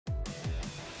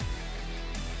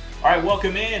All right,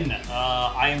 welcome in.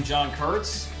 I am John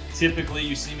Kurtz. Typically,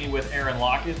 you see me with Aaron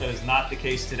Lockett. That is not the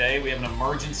case today. We have an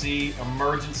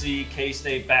emergency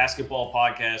K-State basketball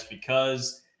podcast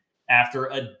because after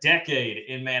a decade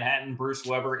in Manhattan, Bruce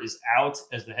Weber is out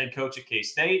as the head coach at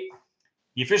K-State.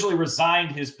 He officially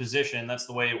resigned his position. That's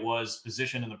the way it was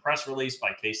positioned in the press release by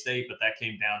K-State, but that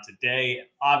came down today.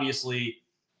 Obviously,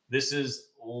 this is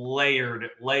layered.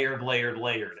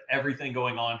 Everything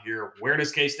going on here. Where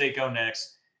does K-State go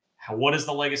next? What is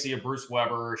the legacy of Bruce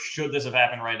Weber? Should this have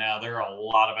happened right now? There are a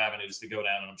lot of avenues to go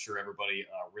down, and I'm sure everybody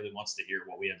really wants to hear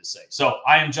what we have to say. So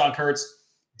I am John Kurtz.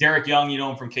 Derek Young, you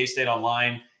know him from K-State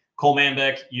Online. Cole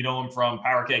Manbeck, you know him from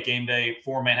PowerCat Game Day,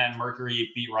 former Manhattan Mercury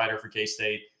beat writer for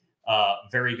K-State.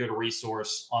 Very good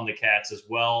resource on the Cats as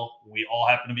well. We all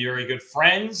happen to be very good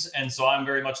friends, and so I'm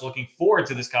very much looking forward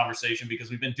to this conversation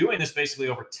because we've been doing this basically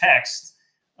over text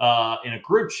in a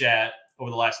group chat over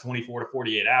the last 24 to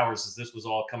 48 hours as this was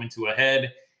all coming to a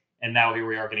head. And now here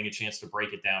we are getting a chance to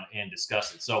break it down and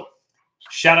discuss it. So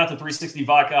shout out to 360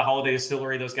 Vodka, Holiday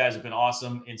Distillery. Those guys have been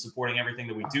awesome in supporting everything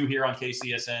that we do here on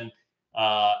KCSN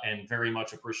and very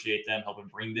much appreciate them helping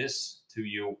bring this to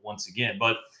you once again.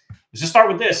 But let's just start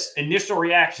with this. Initial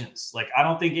reactions. Like, I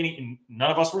don't think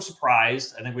none of us were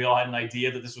surprised. I think we all had an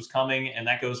idea that this was coming, and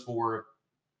that goes for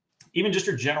even just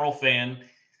your general fan.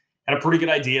 Had a pretty good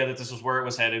idea that this was where it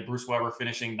was headed. Bruce Weber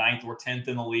finishing 9th or 10th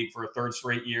in the league for a third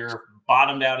straight year,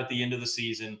 bottomed out at the end of the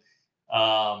season.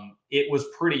 It was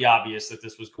pretty obvious that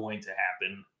this was going to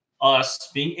happen.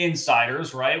 Us being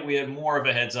insiders, right? We had more of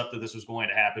a heads up that this was going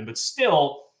to happen, but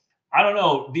still, I don't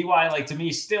know, DY, like, to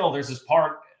me, still, there's this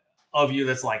part of you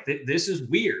that's like, this is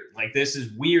weird. Like, this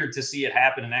is weird to see it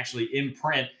happen and actually in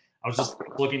print. I was just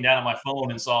looking down at my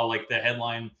phone and saw like the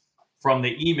headline from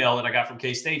the email that I got from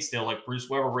K-State still, like, Bruce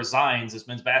Weber resigns as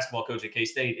men's basketball coach at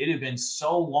K-State. It had been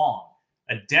so long,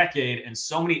 a decade, and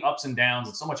so many ups and downs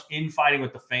and so much infighting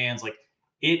with the fans. Like,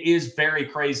 it is very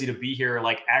crazy to be here,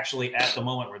 like, actually at the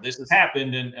moment where this has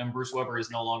happened and Bruce Weber is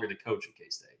no longer the coach at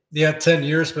K-State. Yeah, 10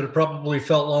 years, but it probably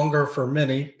felt longer for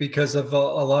many because of a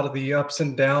lot of the ups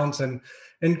and downs and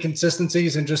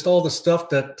inconsistencies and just all the stuff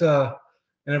that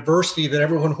and adversity that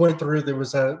everyone went through. There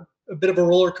was a bit of a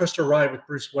roller coaster ride with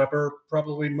Bruce Weber,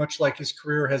 probably much like his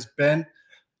career has been.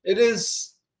 It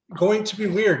is going to be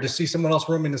weird to see someone else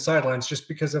roaming the sidelines just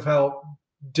because of how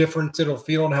different it'll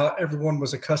feel and how everyone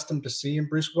was accustomed to seeing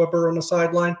Bruce Weber on the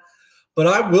sideline. But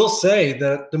I will say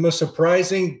that the most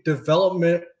surprising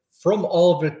development from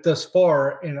all of it thus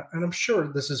far, and I'm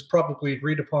sure this is probably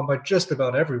agreed upon by just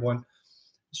about everyone,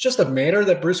 it's just a manner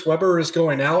that Bruce Weber is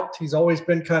going out. He's always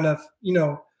been kind of,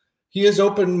 he is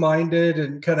open-minded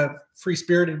and kind of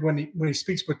free-spirited when he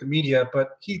speaks with the media,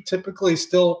 but he typically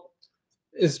still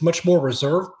is much more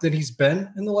reserved than he's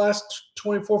been in the last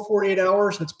 24, 48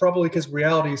 hours. And it's probably because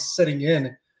reality is setting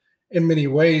in many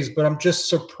ways. But I'm just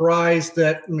surprised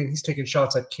that, he's taking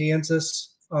shots at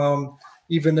Kansas,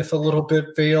 even if a little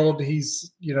bit veiled.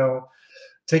 He's,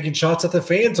 taking shots at the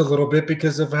fans a little bit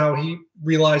because of how he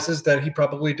realizes that he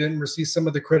probably didn't receive some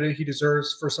of the credit he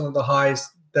deserves for some of the highs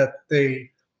that they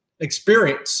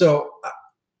experience. So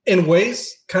in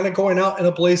ways, kind of going out in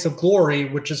a blaze of glory,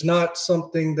 which is not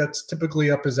something that's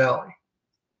typically up his alley.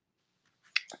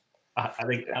 I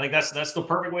think that's the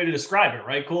perfect way to describe it,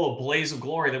 right? Cool. A blaze of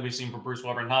glory that we've seen from Bruce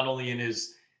Weber, not only in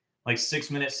his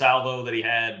 6-minute salvo that he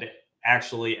had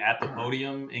actually at the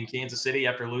podium in Kansas City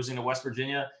after losing to West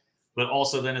Virginia, but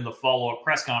also then in the follow-up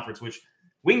press conference, which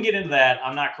we can get into that.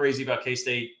 I'm not crazy about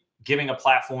K-State giving a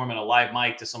platform and a live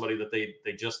mic to somebody that they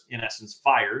just, in essence,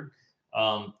 fired.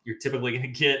 You're typically going to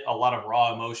get a lot of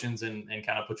raw emotions and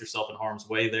kind of put yourself in harm's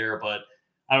way there. But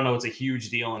I don't know, it's a huge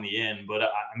deal in the end. But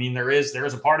there is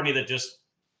a part of me that just,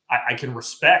 I can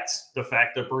respect the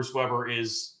fact that Bruce Weber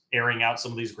is airing out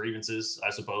some of these grievances, I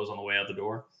suppose, on the way out the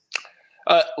door.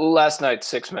 Last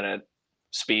night's 6-minute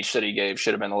speech that he gave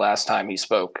should have been the last time he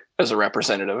spoke as a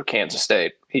representative of Kansas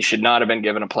State. He should not have been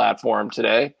given a platform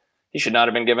today. He should not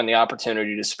have been given the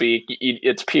opportunity to speak.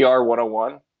 It's PR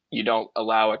 101. You don't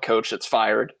allow a coach that's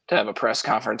fired to have a press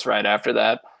conference right after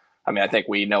that. I think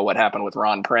we know what happened with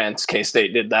Ron Prince.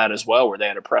 K-State did that as well, where they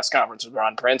had a press conference with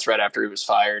Ron Prince right after he was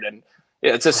fired. And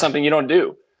it's just something you don't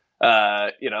do.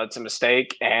 It's a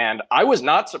mistake. And I was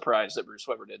not surprised that Bruce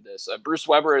Weber did this. Bruce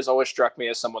Weber has always struck me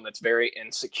as someone that's very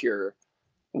insecure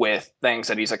with things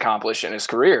that he's accomplished in his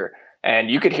career.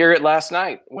 And you could hear it last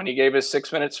night when he gave his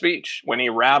 6-minute speech, when he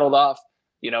rattled off,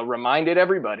 reminded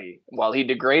everybody while he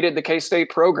degraded the K-State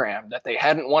program that they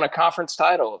hadn't won a conference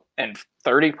title in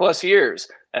 30 plus years,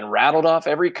 and rattled off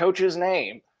every coach's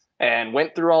name and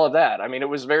went through all of that. It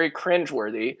was very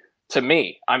cringeworthy to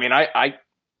me. I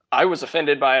was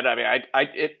offended by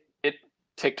it.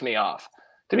 ticked me off,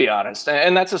 to be honest.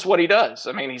 And that's just what he does.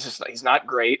 I mean, he's not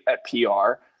great at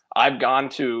PR. I've come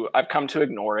to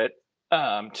ignore it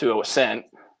to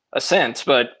a sense,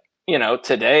 but you know,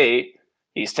 today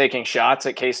he's taking shots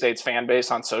at K-State's fan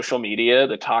base on social media,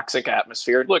 the toxic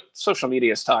atmosphere. Look, social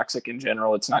media is toxic in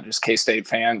general. It's not just K-State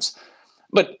fans.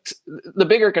 But the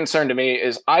bigger concern to me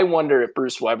is I wonder if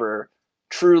Bruce Weber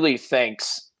truly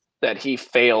thinks that he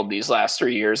failed these last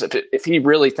 3 years, if he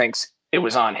really thinks it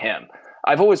was on him.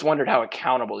 I've always wondered how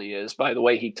accountable he is by the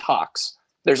way he talks.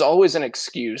 There's always an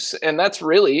excuse, and that's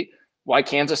really why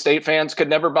Kansas State fans could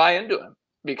never buy into him,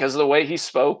 because of the way he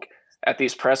spoke at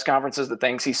these press conferences, the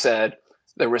things he said.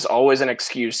 There was always an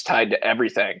excuse tied to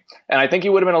everything. And I think he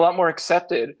would have been a lot more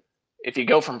accepted if you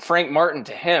go from Frank Martin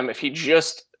to him, if he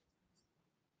just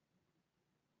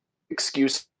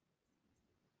excuse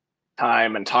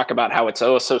time and talk about how it's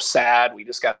so sad, we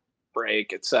just got a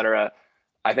break, etc.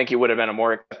 I think he would have been a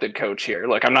more accepted coach here.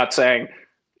 Look, I'm not saying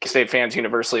State fans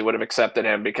universally would have accepted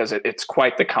him, because it's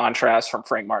quite the contrast from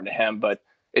Frank Martin to him, but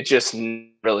it just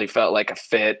really felt like a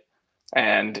fit.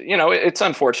 And, you know, it's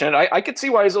unfortunate. I could see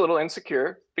why he's a little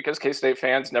insecure, because K-State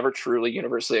fans never truly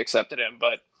universally accepted him,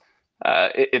 but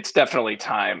it's definitely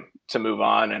time to move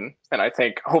on. And I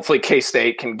think hopefully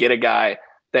K-State can get a guy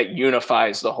that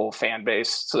unifies the whole fan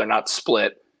base so they're not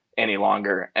split any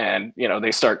longer. And, you know,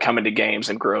 they start coming to games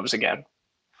in groves again.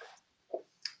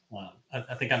 Well,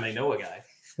 I think I may know a guy.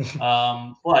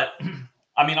 But,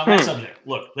 I mean, on that subject,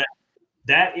 look,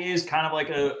 that is kind of like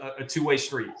a two-way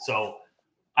street. So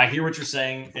I hear what you're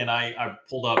saying, and I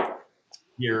pulled up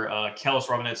here Kellis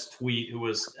Robinette's tweet, who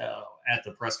was at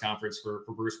the press conference for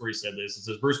Bruce, where he said this. It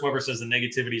says, Bruce Weber says the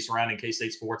negativity surrounding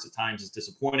K-State sports at times is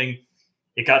disappointing.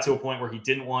 It got to a point where he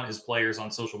didn't want his players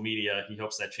on social media. He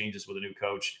hopes that changes with a new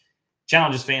coach.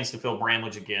 Challenges fans to fill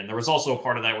Bramlage again. There was also a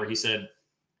part of that where he said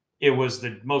it was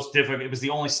the most difficult. It was the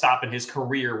only stop in his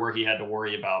career where he had to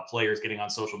worry about players getting on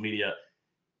social media.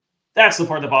 That's the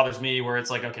part that bothers me, where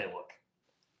it's like, okay, look,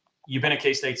 you've been at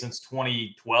K-State since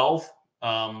 2012.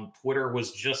 Twitter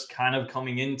was just kind of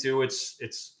coming into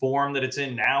its form that it's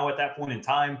in now at that point in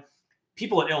time.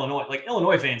 People at Illinois, like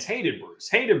Illinois fans, hated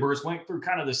Bruce, went through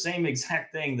kind of the same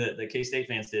exact thing that the K-State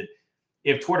fans did.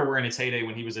 If Twitter were in its heyday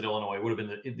when he was at Illinois, it would have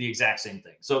been the exact same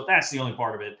thing. So that's the only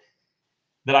part of it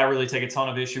that I really take a ton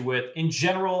of issue with. In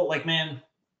general, like, man,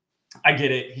 I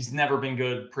get it. He's never been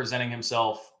good presenting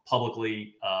himself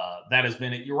publicly. That has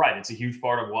been it. You're right. It's a huge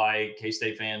part of why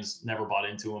K-State fans never bought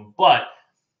into him. But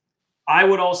I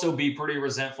would also be pretty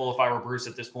resentful if I were Bruce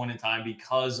at this point in time,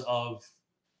 because of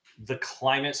the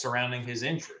climate surrounding his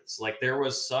entrance. Like, there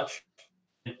was such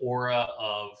an aura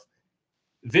of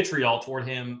vitriol toward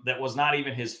him that was not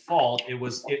even his fault.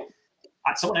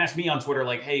 Someone asked me on Twitter,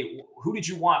 like, hey, who did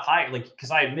you want hired? Like,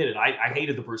 because I admitted I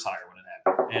hated the Bruce hire when it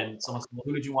happened. And someone said, well,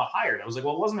 who did you want hired? I was like,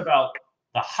 well, it wasn't about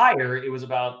the hire. It was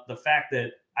about the fact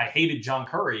that I hated John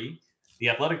Curry, the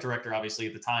athletic director, obviously,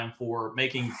 at the time, for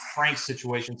making Frank's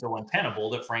situation so untenable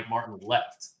that Frank Martin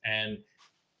left. And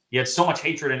he had so much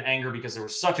hatred and anger because there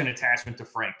was such an attachment to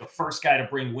Frank, the first guy to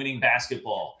bring winning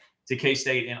basketball to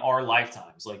K-State in our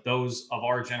lifetimes, like those of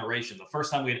our generation, the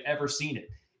first time we had ever seen it.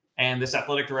 And this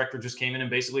athletic director just came in and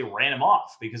basically ran him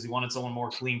off because he wanted someone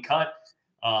more clean cut,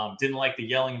 didn't like the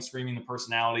yelling and screaming, the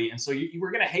personality. And so you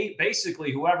were going to hate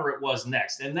basically whoever it was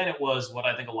next. And then it was what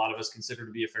I think a lot of us consider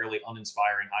to be a fairly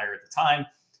uninspiring hire at the time.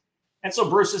 And so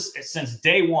Bruce, since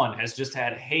day one, has just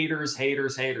had haters,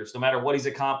 no matter what he's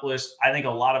accomplished. I think a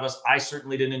lot of us, I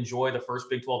certainly didn't enjoy the first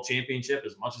Big 12 championship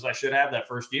as much as I should have that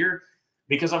first year,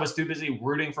 because I was too busy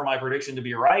rooting for my prediction to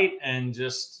be right and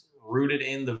just rooted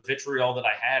in the vitriol that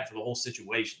I had for the whole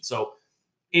situation. So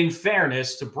in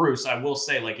fairness to Bruce, I will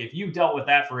say, like, if you dealt with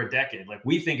that for a decade, like,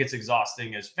 we think it's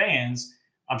exhausting as fans,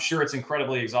 I'm sure it's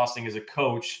incredibly exhausting as a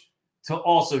coach to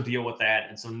also deal with that.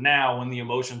 And so now when the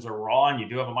emotions are raw and you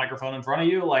do have a microphone in front of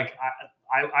you, like,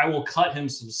 I will cut him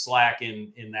some slack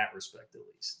in that respect, at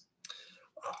least.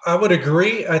 I would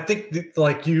agree. I think that,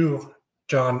 like you,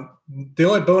 John, the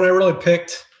only bone I really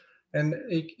picked, and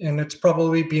it's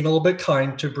probably being a little bit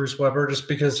kind to Bruce Weber, just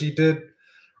because he did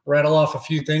rattle off a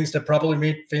few things that probably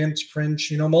made fans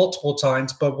cringe, multiple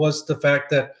times, but was the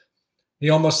fact that he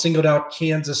almost singled out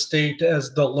Kansas State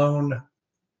as the lone,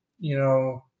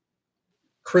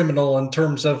 criminal in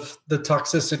terms of the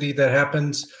toxicity that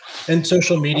happens in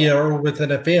social media or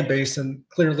within a fan base. And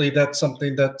clearly that's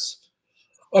something that's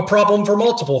a problem for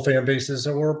multiple fan bases,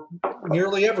 or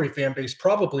nearly every fan base,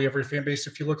 probably every fan base,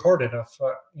 if you look hard enough.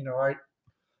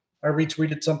 I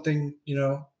retweeted something,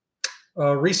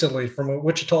 recently from a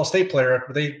Wichita State player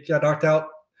after they got knocked out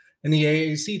in the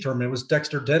AAC tournament. It was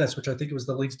Dexter Dennis, which I think was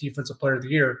the league's defensive player of the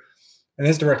year. and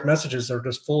his direct messages are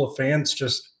just full of fans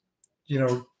just,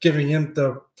 giving him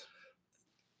the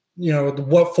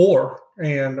what for,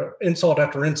 and insult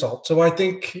after insult. So I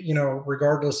think,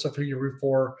 regardless of who you root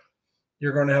for,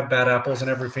 you're going to have bad apples in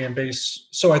every fan base.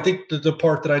 So I think the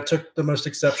part that I took the most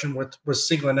exception with was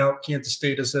singling out Kansas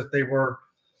State as if they were,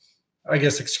 I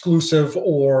guess, exclusive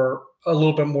or a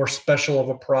little bit more special of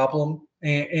a problem.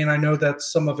 And I know that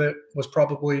some of it was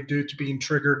probably due to being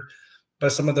triggered by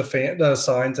some of the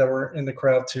signs that were in the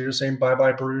crowd too, saying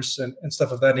bye-bye Bruce and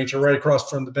stuff of that nature right across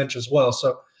from the bench as well.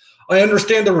 So I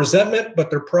understand the resentment, but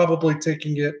they're probably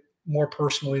taking it more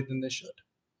personally than they should.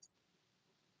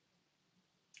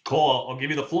 Cole, I'll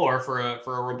give you the floor for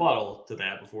a rebuttal to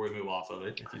that before we move off of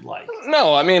it, if you'd like.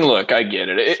 No, I mean, look, I get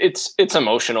it. It's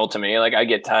emotional to me. Like, I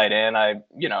get tied in.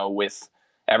 With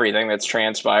everything that's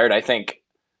transpired. I think,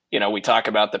 we talk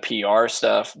about the PR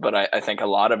stuff, but I think a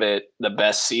lot of it, the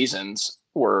best seasons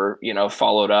were,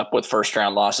 followed up with first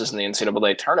round losses in the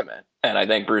NCAA tournament. And I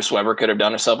think Bruce Weber could have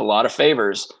done himself a lot of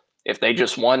favors if they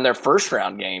just won their first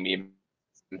round game, even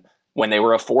when they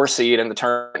were a 4 seed in the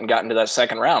tournament and got into that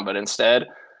second round. But instead,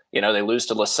 they lose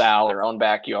to LaSalle, their own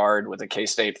backyard, with a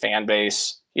K-State fan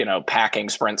base, packing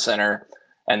Sprint Center.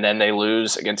 And then they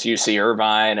lose against UC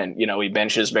Irvine. And, he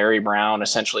benches Barry Brown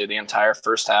essentially the entire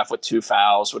first half with 2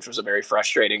 fouls, which was a very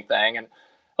frustrating thing. And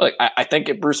look, I think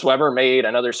if Bruce Weber made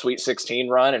another Sweet 16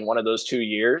 run in one of those 2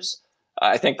 years,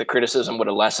 I think the criticism would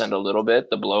have lessened a little bit,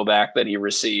 the blowback that he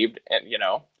received, and,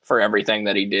 for everything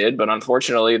that he did. But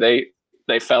unfortunately,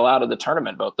 they fell out of the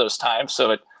tournament both those times.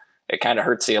 So it kind of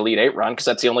hurts the Elite Eight run, because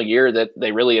that's the only year that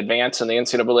they really advance in the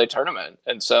NCAA tournament.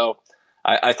 And so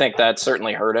I think that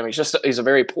certainly hurt him. He's a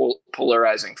very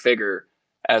polarizing figure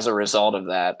as a result of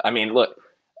that. I mean, look,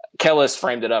 Kellis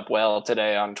framed it up well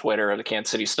today on Twitter of the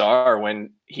Kansas City Star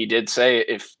when he did say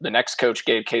if the next coach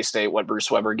gave K-State what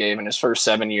Bruce Weber gave in his first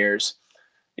 7 years,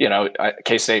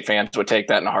 K-State fans would take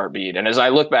that in a heartbeat. And as I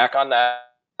look back on that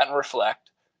and reflect,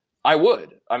 I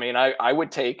would. I mean, I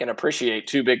would take and appreciate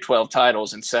 2 Big 12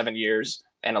 titles in 7 years,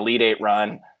 an Elite Eight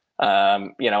run,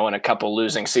 and a couple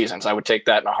losing seasons. I would take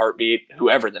that in a heartbeat,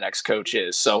 whoever the next coach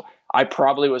is. So I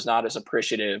probably was not as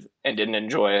appreciative and didn't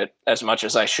enjoy it as much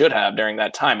as I should have during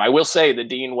that time. I will say the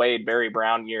Dean Wade, Barry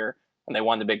Brown year when they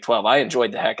won the Big 12, I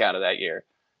enjoyed the heck out of that year.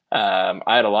 I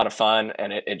had a lot of fun,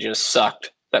 and it just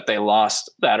sucked that they lost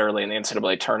that early in the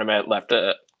NCAA tournament, left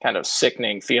a kind of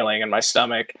sickening feeling in my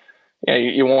stomach.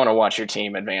 You want to watch your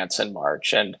team advance in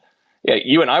March. And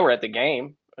you and I were at the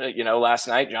game, last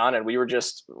night, John, and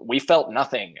we felt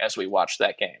nothing as we watched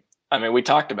that game. I mean, we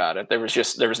talked about it. There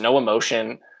was no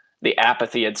emotion. The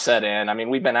apathy had set in. I mean,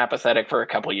 we've been apathetic for a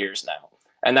couple years now,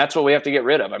 and that's what we have to get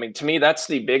rid of. I mean, to me, that's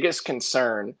the biggest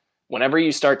concern. Whenever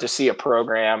you start to see a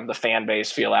program, the fan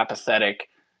base feel apathetic,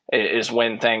 is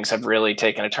when things have really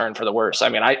taken a turn for the worse. I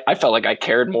mean, I felt like I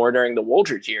cared more during the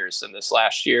Wooldridge years than this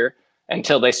last year,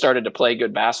 until they started to play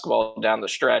good basketball down the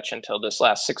stretch, until this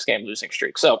last 6-game losing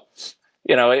streak. So,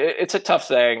 it's a tough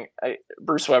thing.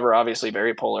 Bruce Weber, obviously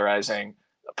very polarizing.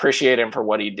 Appreciate him for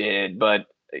what he did, but,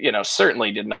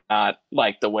 certainly did not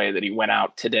like the way that he went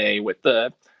out today with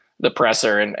the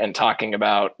presser and talking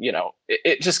about,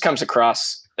 it just comes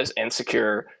across as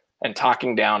insecure and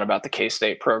talking down about the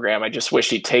K-State program. I just wish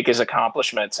he'd take his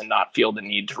accomplishments and not feel the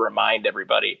need to remind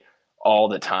everybody all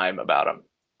the time about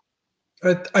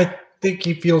them. I think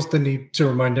he feels the need to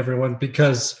remind everyone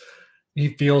because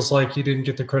he feels like he didn't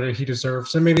get the credit he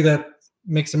deserves. And maybe that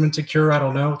makes him insecure. I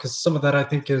don't know, because some of that I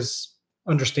think is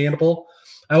understandable.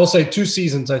 I will say 2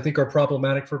 seasons I think are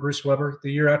problematic for Bruce Weber.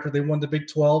 The year after they won the Big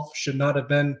 12 should not have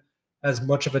been as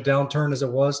much of a downturn as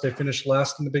it was. They finished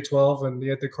last in the Big 12, and they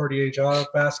had the Cartier-Jara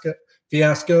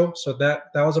fiasco. So that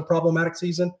was a problematic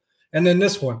season. And then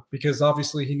this one, because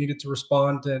obviously he needed to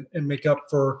respond and make up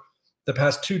for the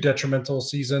past 2 detrimental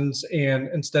seasons, and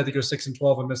instead they go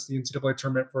 6-12 and miss the NCAA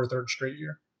tournament for a 3rd straight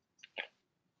year.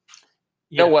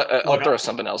 You know what? I'll throw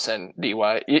something else in,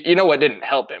 DY. You know what didn't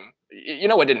help him? You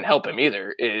know what didn't help him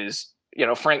either is,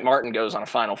 Frank Martin goes on a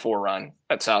Final Four run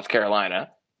at South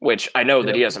Carolina, which I know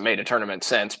that he hasn't made a tournament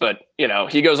since, but,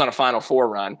 he goes on a Final Four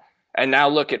run. And now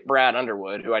look at Brad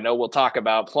Underwood, who I know we'll talk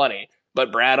about plenty,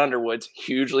 but Brad Underwood's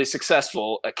hugely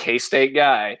successful, a K-State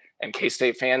guy, and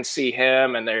K-State fans see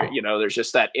him, and there's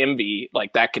just that envy,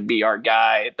 like that could be our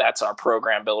guy. That's our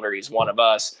program builder. He's one of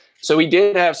us. So he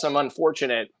did have some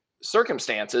unfortunate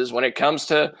circumstances when it comes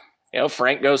to,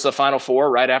 Frank goes to the Final Four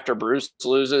right after Bruce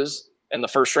loses in the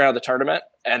first round of the tournament.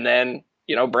 And then,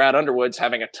 Brad Underwood's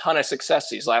having a ton of success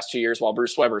these last 2 years while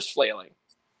Bruce Weber's flailing.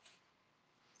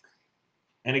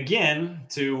 And again,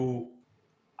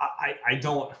 I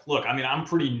don't look. I mean, I'm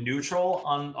pretty neutral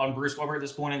on Bruce Weber at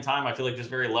this point in time. I feel like just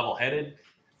very level-headed.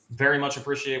 Very much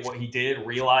appreciate what he did.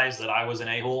 Realized that I was an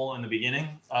a-hole in the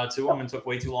beginning to him, and took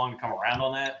way too long to come around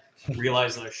on that.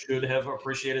 Realized that I should have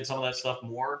appreciated some of that stuff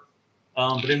more.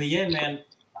 But in the end, man,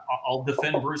 I'll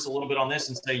defend Bruce a little bit on this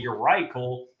and say you're right,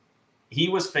 Cole. He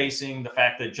was facing the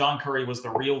fact that John Currie was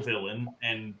the real villain,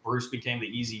 and Bruce became the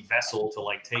easy vessel to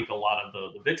like take a lot of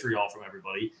the vitriol from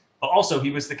everybody. But also, he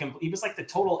was like the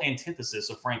total antithesis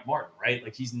of Frank Martin, right?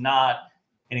 Like, he's not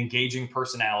an engaging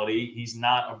personality. He's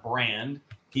not a brand.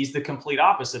 He's the complete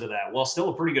opposite of that. While still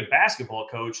a pretty good basketball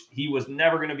coach, he was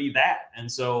never going to be that.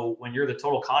 And so when you're the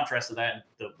total contrast of that, and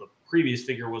the previous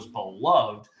figure was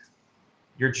beloved,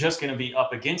 you're just going to be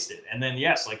up against it. And then,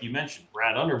 yes, like you mentioned,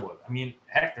 Brad Underwood. I mean,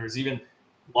 heck, there's even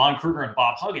Lon Kruger and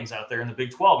Bob Huggins out there in the Big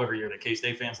 12 every year that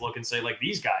K-State fans look and say, like,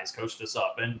 these guys coached us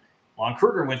up. And Lon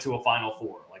Kruger went to a Final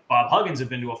Four. Like, Bob Huggins had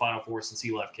been to a Final Four since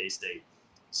he left K-State.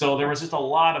 So there was just a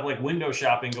lot of like window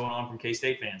shopping going on from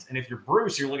K-State fans. And if you're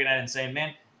Bruce, you're looking at it and saying,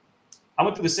 man, I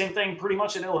went through the same thing pretty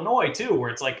much in Illinois too, where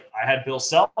it's like I had Bill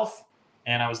Self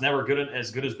and I was never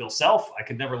as good as Bill Self. I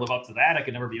could never live up to that. I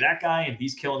could never be that guy. And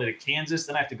he's killing it at Kansas.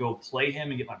 Then I have to go play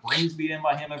him and get my brains beat in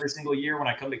by him every single year when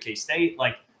I come to K-State.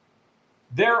 Like,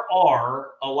 there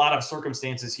are a lot of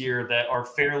circumstances here that are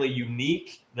fairly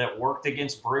unique that worked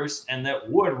against Bruce and that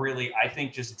would really, I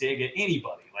think, just dig at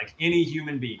anybody, like any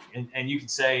human being. And you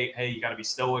could say, hey, you got to be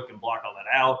stoic and block all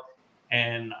that out.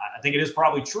 And I think it is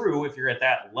probably true if you're at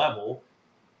that level.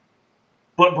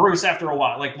 But Bruce, after a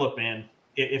while, like, look, man,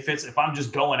 if I'm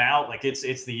just going out, like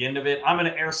it's the end of it, I'm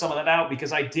going to air some of that out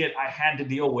because I had to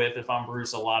deal with, if I'm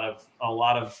Bruce, a lot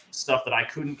of stuff that I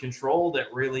couldn't control that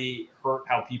really hurt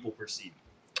how people perceive me.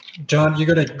 John, you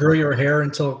going to grow your hair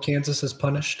until Kansas is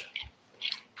punished?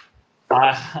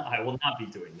 I will not be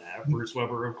doing that. Bruce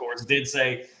Weber, of course, did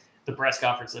say the press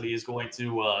conference that he is going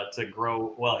to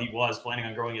grow. Well, he was planning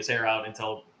on growing his hair out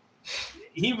until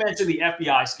he mentioned the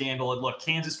FBI scandal. And look,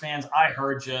 Kansas fans, I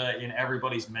heard you in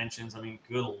everybody's mentions. I mean,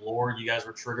 good Lord, you guys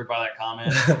were triggered by that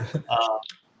comment.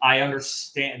 I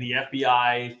understand the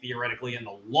FBI theoretically in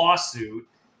the lawsuit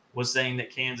was saying that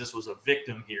Kansas was a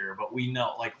victim here, but we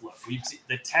know, like, look, we've seen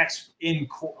the text in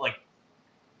court, like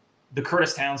the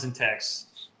Curtis Townsend text.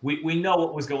 We know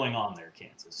what was going on there,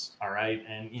 Kansas. All right.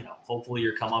 And, you know, hopefully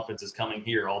your comeuppance is coming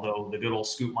here. Although the good old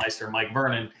Scoopmeister, Mike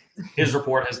Vernon, his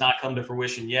report has not come to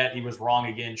fruition yet. He was wrong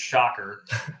again. Shocker.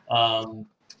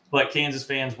 But Kansas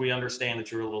fans, we understand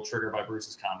that you're a little triggered by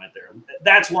Bruce's comment there.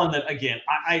 That's one that, again,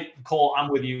 Cole, I'm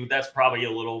with you. That's probably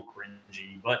a little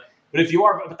cringy, but if you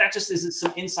are, but that just is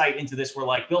some insight into this where,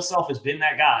 like, Bill Self has been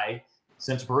that guy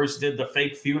since Bruce did the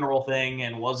fake funeral thing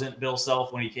and wasn't Bill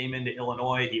Self when he came into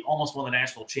Illinois. He almost won the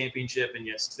national championship and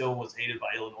yet still was hated by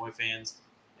Illinois fans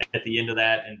at the end of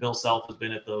that. And Bill Self has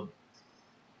been at the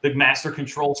master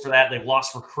controls for that. They've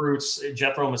lost recruits.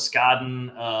 Jethro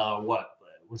Muscadin, what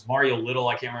was Mario Little?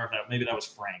 I can't remember if maybe that was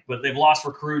Frank, but they've lost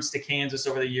recruits to Kansas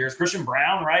over the years. Christian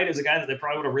Brown, right, is a guy that they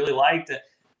probably would have really liked.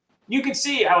 You could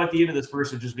see how at the end of this,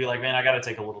 Bruce would just be like, man, I got to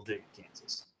take a little dig at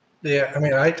Kansas. Yeah, I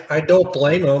mean, I don't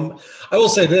blame them. I will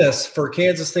say this, for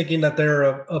Kansas thinking that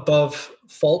they're above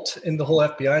fault in the whole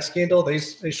FBI scandal, they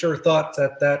sure thought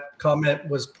that comment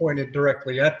was pointed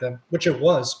directly at them, which it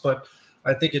was, but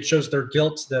I think it shows their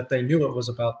guilt that they knew it was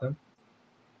about them.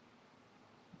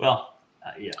 Well,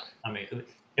 yeah, I mean,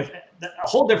 if a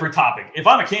whole different topic. If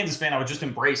I'm a Kansas fan, I would just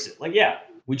embrace it. Like, yeah,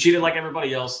 we cheated like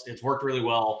everybody else. It's worked really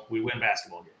well. We win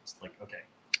basketball games. Like, okay,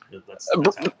 that's how it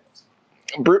is.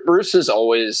 Bruce has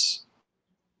always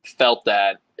felt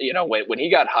that, you know, when he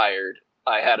got hired,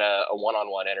 I had a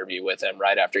one-on-one interview with him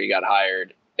right after he got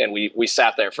hired, and we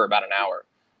sat there for about an hour,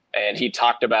 and he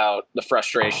talked about the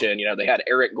frustration. You know, they had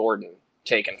Eric Gordon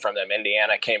taken from them.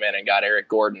 Indiana came in and got Eric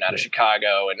Gordon out of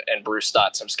Chicago, and Bruce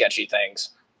thought some sketchy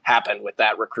things happened with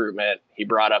that recruitment. He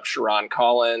brought up Sharon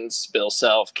Collins, Bill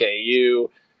Self, KU.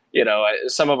 You know,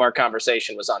 some of our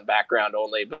conversation was on background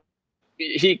only, but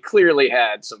he clearly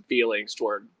had some feelings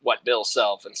toward what Bill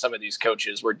Self and some of these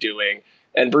coaches were doing.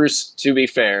 And Bruce, to be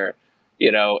fair,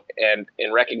 you know, and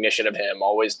in recognition of him,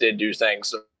 always did do things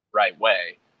the right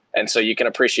way. And so you can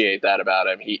appreciate that about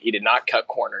him. He did not cut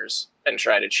corners and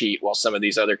try to cheat while some of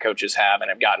these other coaches have and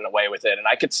have gotten away with it. And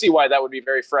I could see why that would be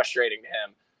very frustrating to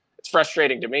him. It's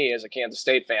frustrating to me as a Kansas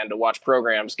State fan to watch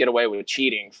programs get away with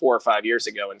cheating 4 or 5 years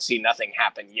ago and see nothing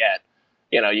happen yet.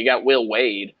 You know, you got Will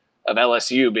Wade of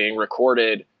LSU being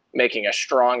recorded making a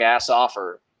strong ass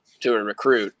offer to a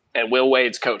recruit, and Will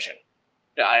Wade's coaching.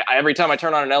 Every time I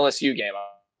turn on an LSU game, I'm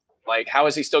like, how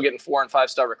is he still getting 4- and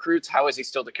 5-star recruits? How is he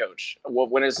still the coach?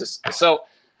 When is this? So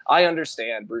I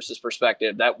understand Bruce's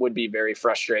perspective. That would be very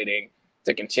frustrating.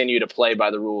 to continue to play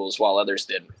by the rules while others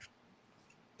didn't.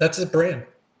 That's his brand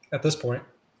at this point.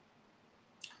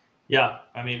 Yeah,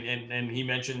 I mean, and he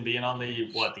mentioned being on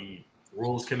the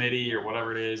rules committee or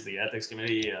whatever it is, the ethics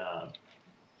committee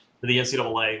for the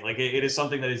NCAA. Like it is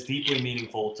something that is deeply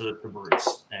meaningful to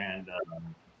Bruce. And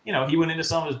you know, he went into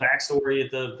some of his backstory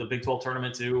at the Big 12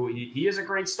 tournament too. He is a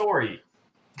great story.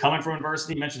 Coming from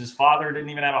adversity, he mentioned his father didn't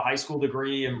even have a high school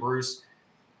degree, and Bruce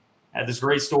had this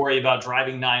great story about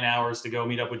driving 9 hours to go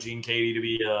meet up with Gene Cady to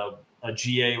be a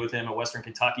GA with him at Western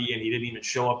Kentucky, and he didn't even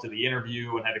show up to the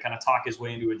interview and had to kind of talk his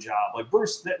way into a job. Like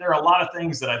Bruce, there are a lot of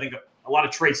things that I think, a lot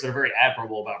of traits that are very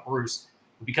admirable about Bruce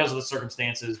because of the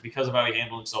circumstances, because of how he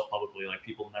handled himself publicly. Like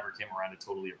people never came around to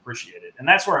totally appreciate it. And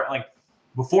that's where, like,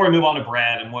 before I move on to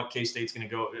Brad and what K-State's going to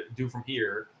go do from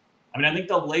here, I mean, I think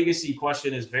the legacy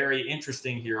question is very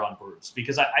interesting here on Bruce,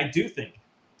 because I do think,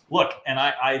 look, and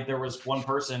I there was one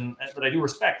person that I do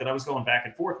respect that I was going back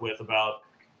and forth with about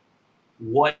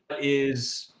what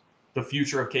is the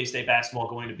future of K-State basketball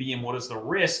going to be, and what is the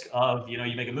risk of, you know,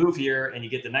 you make a move here and you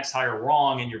get the next hire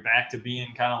wrong and you're back to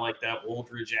being kind of like that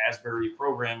Woldridge Asbury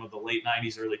program of the late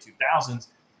 90s, early 2000s.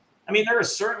 I mean, there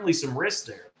is certainly some risk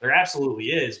there. There absolutely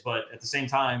is. But at the same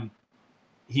time,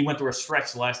 he went through a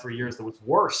stretch the last 3 years that was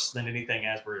worse than anything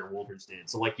Asbury or Woldridge did.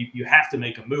 So, like, you have to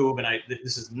make a move. And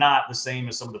this is not the same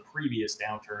as some of the previous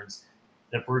downturns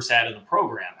that Bruce had in the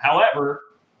program. However,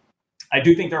 I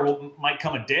do think there might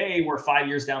come a day where 5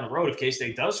 years down the road, if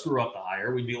K-State does screw up the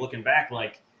hire, we'd be looking back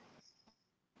like,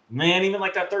 man, even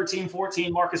like that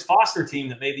 13-14 Marcus Foster team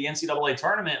that made the NCAA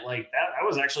tournament, like that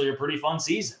was actually a pretty fun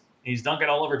season. He's dunking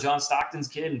all over John Stockton's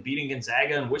kid and beating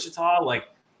Gonzaga and Wichita. Like,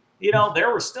 you know,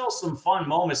 there were still some fun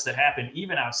moments that happened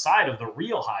even outside of the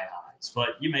real high highs.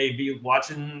 But you may be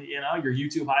watching, you know, your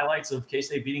YouTube highlights of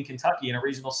K-State beating Kentucky in a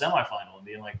regional semifinal and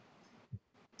being like,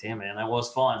 damn, man, that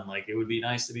was fun. Like, it would be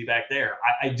nice to be back there.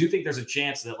 I do think there's a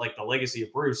chance that, like, the legacy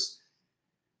of Bruce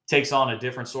takes on a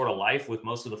different sort of life with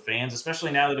most of the fans, especially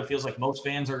now that it feels like most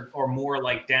fans are more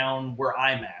like down where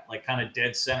I'm at, like kind of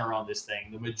dead center on this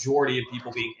thing. The majority of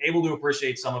people being able to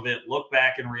appreciate some of it, look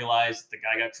back and realize the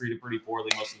guy got treated pretty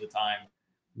poorly most of the time,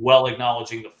 while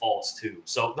acknowledging the faults too.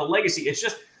 So the legacy,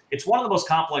 it's one of the most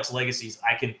complex legacies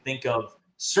I can think of,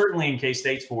 certainly in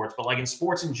K-State sports, but like in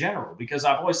sports in general, because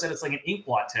I've always said it's like an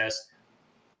inkblot test.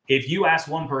 If you ask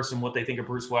one person what they think of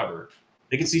Bruce Weber,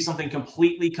 they can see something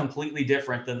completely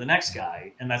different than the next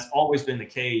guy. And that's always been the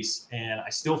case. And I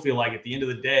still feel like at the end of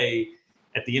the day,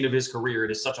 at the end of his career,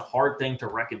 it is such a hard thing to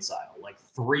reconcile. Like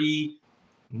 3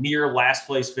 near last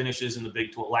place finishes in the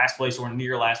Big 12, last place or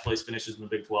near last place finishes in the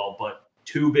Big 12, but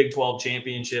 2 Big 12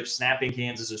 championships, snapping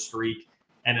Kansas a streak,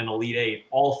 and an Elite 8,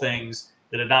 all things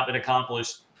that had not been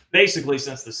accomplished basically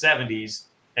since the 70s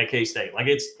at K-State. Like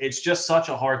it's just such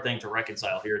a hard thing to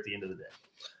reconcile here at the end of the day.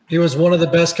 He was one of the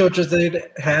best coaches they'd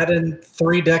had in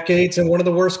 3 decades, and one of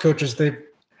the worst coaches they've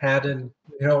had in,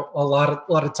 you know, a lot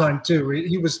of time too.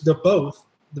 He was both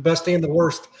the best and the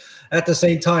worst at the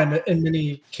same time in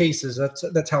many cases.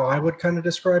 That's how I would kind of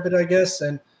describe it, I guess.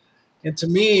 And to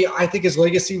me, I think his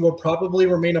legacy will probably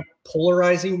remain a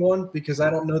polarizing one, because I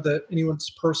don't know that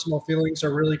anyone's personal feelings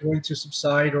are really going to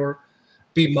subside or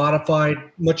be modified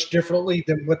much differently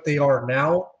than what they are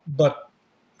now. But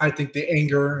I think the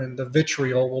anger and the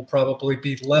vitriol will probably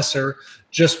be lesser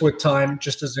just with time,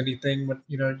 just as anything. When,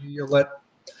 you know, you let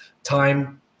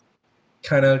time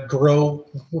kind of grow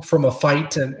from a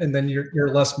fight, and then you're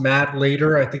less mad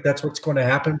later. I think that's what's going to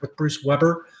happen with Bruce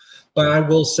Weber. But I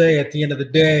will say at the end of the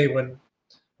day, and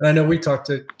I know we talked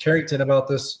to Carrington about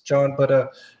this, John, but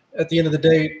at the end of the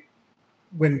day,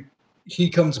 when he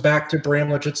comes back to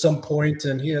Bramlage at some point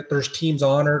and there's teams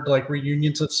honored, like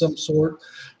reunions of some sort,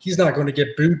 he's not going to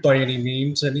get booed by any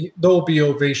means. And there will be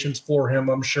ovations for him,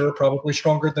 I'm sure, probably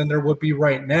stronger than there would be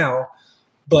right now.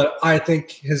 But I think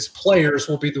his players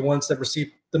will be the ones that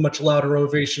receive the much louder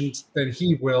ovations than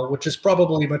he will, which is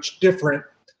probably much different.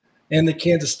 And the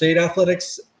Kansas State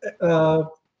athletics,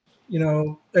 you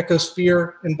know,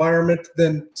 ecosphere environment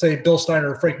than, say, Bill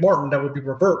Snyder or Frank Martin, that would be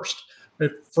reversed.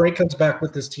 If Frank comes back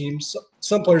with his team,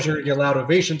 some players are going to get loud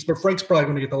ovations, but Frank's probably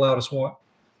going to get the loudest one.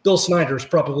 Bill Snyder is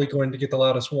probably going to get the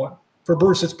loudest one. For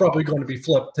Bruce, it's probably going to be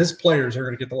flipped. His players are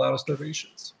going to get the loudest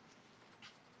ovations.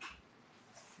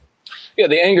 Yeah,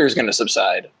 the anger is going to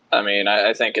subside. I mean,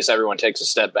 I think as everyone takes a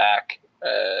step back,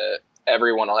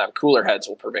 everyone will have cooler heads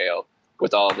will prevail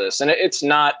with all of this. And it's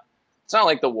not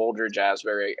like the Woldridge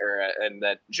Asbury era, and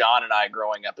that John and I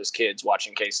growing up as kids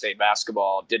watching K-State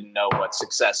basketball didn't know what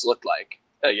success looked like.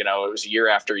 You know, it was year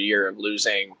after year of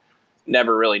losing.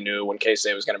 Never really knew when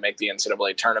K-State was going to make the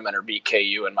NCAA tournament or beat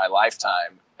KU in my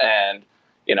lifetime. And,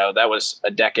 that was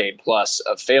a decade plus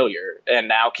of failure. And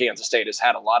now Kansas State has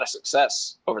had a lot of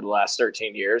success over the last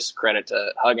 13 years. Credit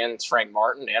to Huggins, Frank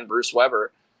Martin, and Bruce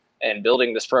Weber, and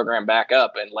building this program back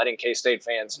up and letting K-State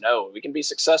fans know we can be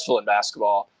successful in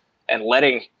basketball, and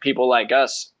letting people like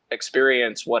us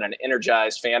experience what an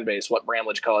energized fan base, what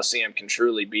Bramlage Coliseum can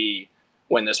truly be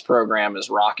when this program is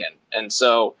rocking. And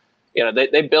so,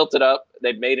 they built it up.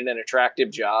 They've made it an attractive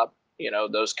job.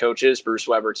 Those coaches, Bruce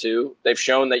Weber too, they've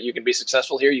shown that you can be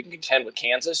successful here. You can contend with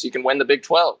Kansas. You can win the Big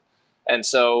 12. And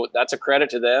so that's a credit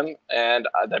to them. And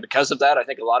because of that, I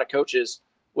think a lot of coaches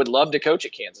would love to coach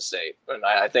at Kansas State. And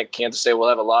I think Kansas State will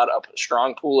have a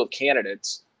strong pool of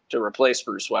candidates to replace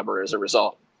Bruce Weber as a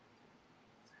result.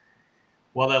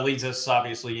 Well, that leads us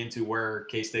obviously into where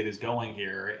K-State is going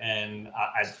here. And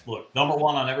I look, number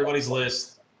one on everybody's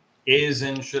list is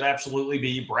and should absolutely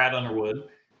be Brad Underwood.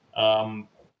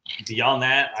 Beyond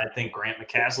that, I think Grant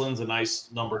McCaslin's a nice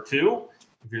number two.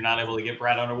 If you're not able to get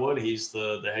Brad Underwood, he's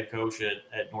the head coach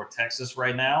at North Texas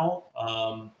right now.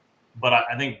 But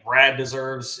I think Brad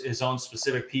deserves his own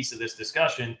specific piece of this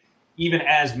discussion, even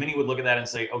as many would look at that and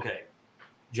say, okay,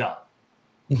 John,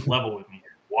 level with me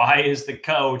here. Why is the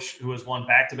coach who has won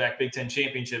back-to-back Big Ten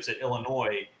championships at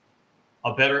Illinois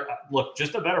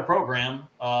just a better program,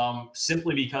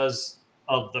 simply because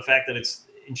of the fact that it's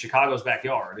in Chicago's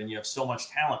backyard and you have so much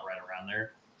talent right around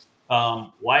there?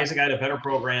 Why is a guy at a better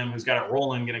program who's got it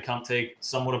rolling going to come take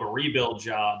somewhat of a rebuild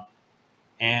job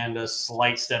and a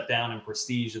slight step down in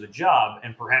prestige of the job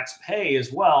and perhaps pay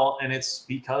as well? And it's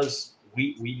because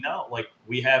we know,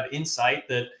 we have insight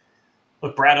that,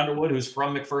 look, Brad Underwood, who's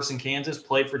from McPherson, Kansas,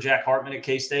 played for Jack Hartman at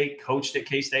K-State, coached at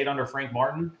K-State under Frank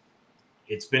Martin.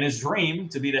 It's been his dream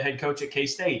to be the head coach at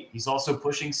K-State. He's also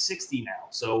pushing 60 now.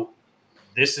 So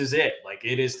this is it.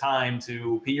 It is time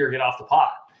to pee or get off the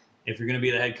pot if you're going to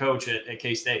be the head coach at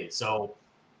K-State. So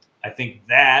I think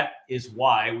that is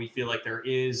why we feel like there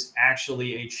is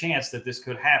actually a chance that this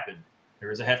could happen.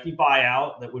 There is a hefty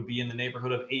buyout that would be in the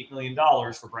neighborhood of $8 million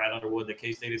for Brad Underwood that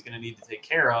K-State is going to need to take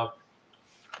care of.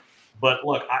 But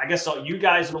look, I guess you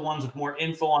guys are the ones with more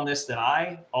info on this than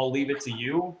I. I'll leave it to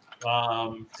you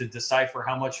to decipher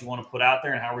how much you want to put out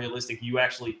there and how realistic you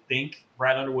actually think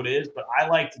Brad Underwood is. But I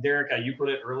liked, Derek, how you put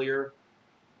it earlier,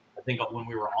 I think when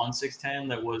we were on 610,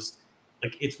 that was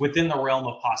it's within the realm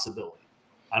of possibility.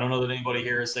 I don't know that anybody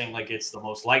here is saying it's the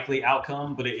most likely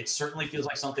outcome, but it certainly feels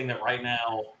like something that right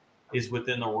now is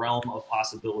within the realm of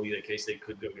possibility that K-State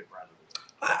could go get Brad Underwood.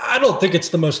 I don't think it's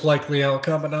the most likely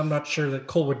outcome, and I'm not sure that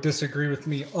Cole would disagree with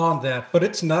me on that, but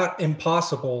it's not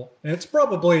impossible. And it's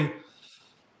probably,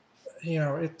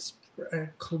 it's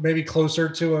maybe closer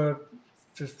to a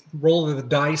roll of the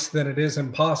dice than it is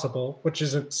impossible, which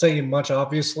isn't saying much,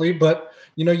 obviously, but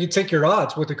you take your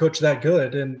odds with a coach that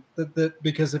good. And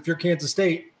because if you're Kansas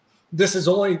State, this is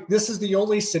the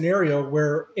only scenario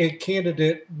where a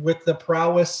candidate with the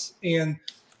prowess and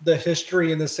the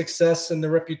history and the success and the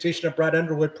reputation of Brad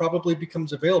Underwood probably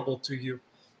becomes available to you.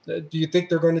 Do you think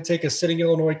they're going to take a sitting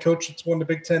Illinois coach that's won the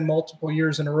Big Ten multiple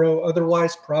years in a row?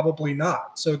 Otherwise, probably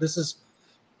not. So this is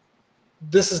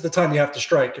the time you have to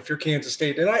strike if you're Kansas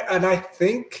State. And I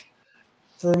think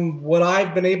from what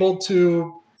I've been able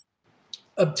to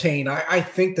obtain, I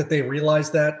think that they realize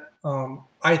that.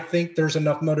 I think there's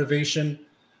enough motivation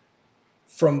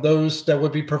from those that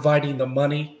would be providing the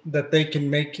money that they can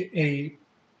make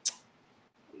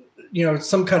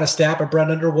some kind of stab at Brad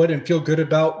Underwood and feel good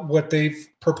about what they've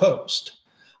proposed.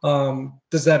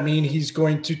 Does that mean he's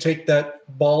going to take that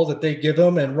ball that they give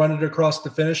him and run it across the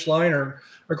finish line or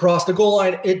across the goal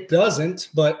line? It doesn't.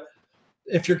 But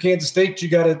if you're Kansas State, you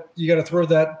gotta throw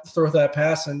that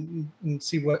pass and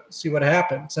see what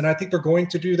happens. And I think they're going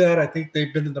to do that. I think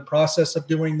they've been in the process of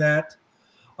doing that.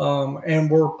 And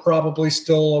we're probably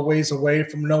still a ways away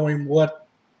from knowing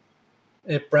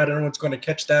if Brad Underwood's going to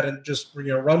catch that and just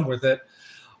run with it.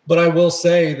 But I will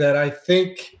say that I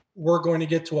think we're going to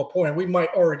get to a point, we might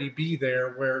already be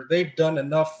there, where they've done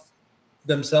enough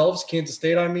themselves, Kansas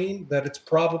State, that it's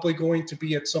probably going to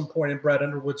be at some point in Brad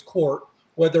Underwood's court,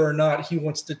 whether or not he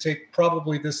wants to take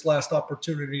probably this last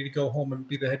opportunity to go home and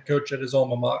be the head coach at his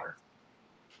alma mater.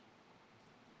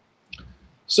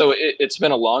 So it's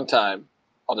been a long time,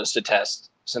 I'll just attest,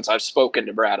 since I've spoken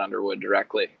to Brad Underwood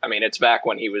directly. It's back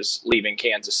when he was leaving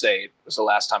Kansas State. It was the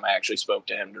last time I actually spoke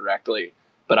to him directly.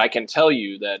 But I can tell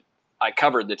you that I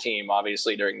covered the team,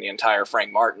 obviously, during the entire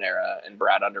Frank Martin era and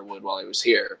Brad Underwood while he was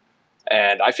here.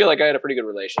 And I feel like I had a pretty good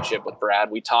relationship with Brad.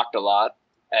 We talked a lot.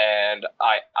 And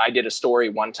I did a story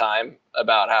one time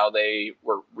about how they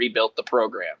rebuilt the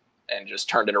program and just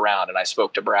turned it around. And I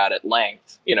spoke to Brad at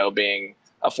length, being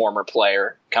a former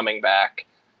player coming back,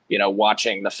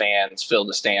 watching the fans fill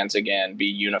the stands again, be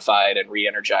unified and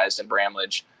re-energized in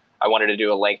Bramlage. I wanted to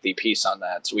do a lengthy piece on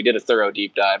that. So we did a thorough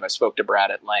deep dive. I spoke to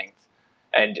Brad at length,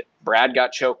 and Brad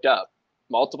got choked up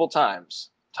multiple times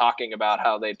talking about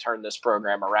how they turned this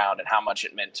program around and how much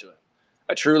it meant to him.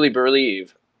 I truly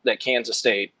believe that Kansas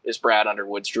State is Brad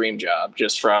Underwood's dream job,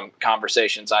 just from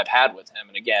conversations I've had with him.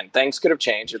 And again, things could have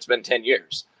changed. It's been 10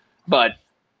 years. But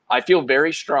I feel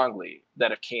very strongly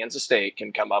that if Kansas State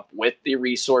can come up with the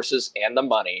resources and the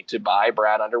money to buy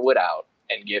Brad Underwood out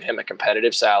and give him a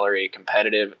competitive salary, a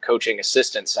competitive coaching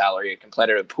assistant salary, a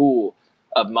competitive pool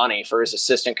of money for his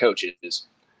assistant coaches,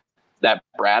 that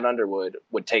Brad Underwood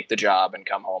would take the job and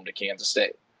come home to Kansas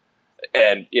State.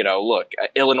 And, look,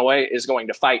 Illinois is going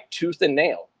to fight tooth and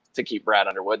nail to keep Brad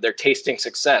Underwood. They're tasting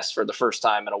success for the first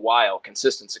time in a while,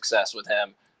 consistent success with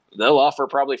him. They'll offer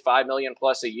probably $5 million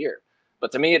plus a year.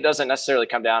 But to me, it doesn't necessarily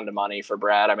come down to money for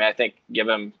Brad. I mean, I think give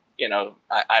him,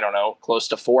 I don't know, close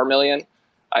to $4 million.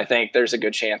 I think there's a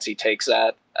good chance he takes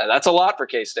that. That's a lot for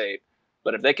K-State.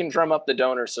 But if they can drum up the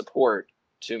donor support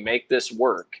to make this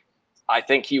work, I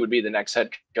think he would be the next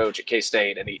head coach at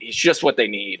K-State, and he's just what they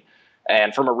need.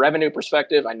 And from a revenue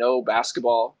perspective, I know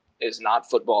basketball is not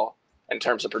football in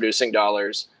terms of producing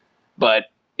dollars, but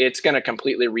it's going to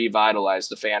completely revitalize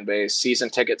the fan base. Season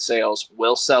ticket sales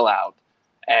will sell out,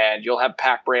 and you'll have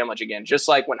packed Bramlage again, just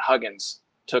like when Huggins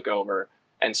took over.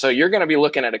 And so you're going to be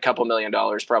looking at a couple $1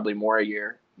 million, probably more a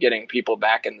year, getting people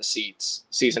back in the seats,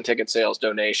 season ticket sales,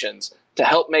 donations, to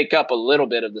help make up a little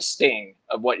bit of the sting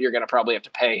of what you're going to probably have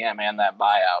to pay him and that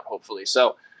buyout, hopefully.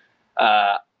 So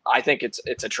I think it's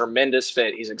a tremendous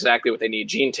fit. He's exactly what they need.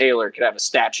 Gene Taylor could have a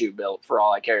statue built for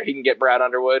all I care. He can get Brad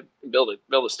Underwood, build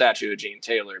a statue of Gene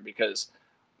Taylor, because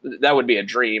that would be a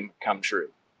dream come true.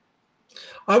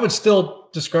 I would still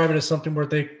describe it as something where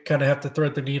they kind of have to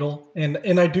thread the needle.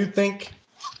 And I do think,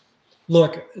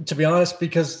 look, to be honest,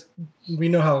 because we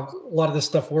know how a lot of this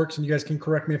stuff works, and you guys can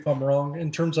correct me if I'm wrong,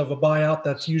 in terms of a buyout,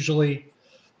 that's usually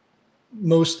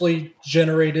mostly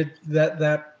generated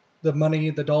that the money,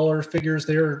 the dollar figures,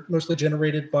 they're mostly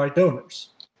generated by donors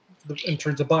in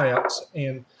terms of buyouts.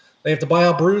 And they have to buy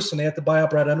out Bruce and they have to buy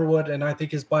out Brad Underwood. And I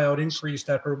think his buyout increased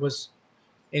after it was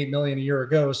 $8 million a year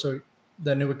ago. So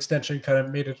the new extension kind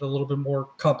of made it a little bit more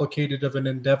complicated of an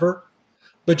endeavor.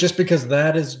 But just because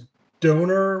that is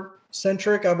donor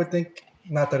centric, I would think,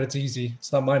 not that it's easy.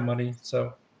 It's not my money.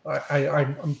 So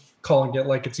I'm calling it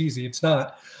like it's easy. It's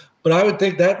not. But I would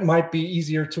think that might be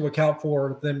easier to account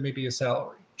for than maybe a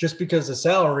salary, just because the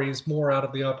salary is more out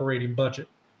of the operating budget.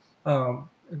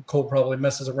 Cole probably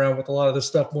messes around with a lot of this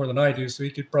stuff more than I do, so he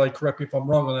could probably correct me if I'm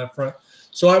wrong on that front.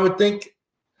 So I would think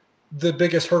the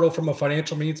biggest hurdle from a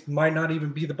financial means might not even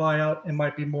be the buyout. It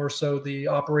might be more so the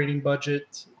operating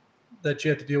budget that you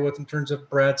have to deal with in terms of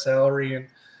Brad's salary and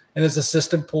his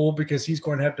assistant pool, because he's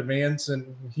going to have demands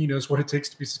and he knows what it takes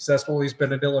to be successful. He's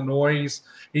been in Illinois.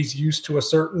 He's used to a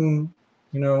certain,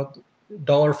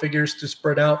 dollar figures to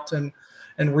spread out and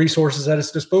resources at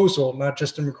his disposal, not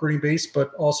just in recruiting base,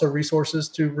 but also resources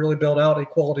to really build out a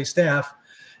quality staff.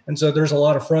 And so there's a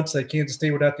lot of fronts that Kansas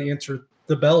State would have to answer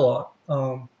the bell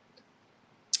on.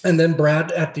 And then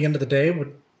Brad, at the end of the day,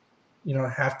 would,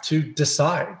 have to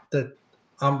decide that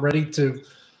I'm ready to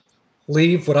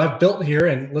leave what I've built here.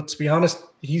 And let's be honest,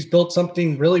 he's built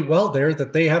something really well there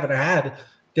that they haven't had.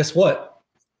 Guess what?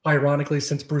 Ironically,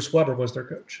 since Bruce Weber was their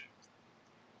coach.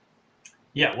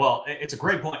 Yeah, well, it's a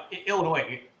great point.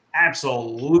 Illinois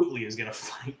absolutely is going to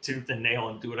fight tooth and nail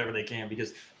and do whatever they can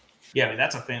because,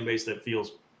 that's a fan base that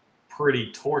feels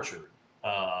pretty tortured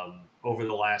over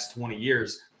the last 20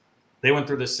 years. They went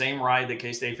through the same ride that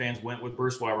K-State fans went with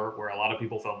Bruce Weber, where a lot of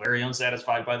people felt very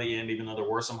unsatisfied by the end, even though there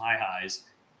were some high highs.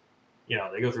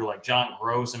 They go through like John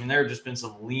Gross. I mean, there have just been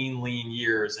some lean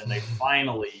years, and they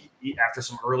finally, after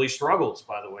some early struggles,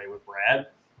 by the way, with Brad,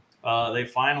 they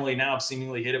finally now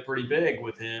seemingly hit it pretty big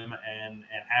with him and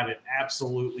have it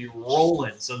absolutely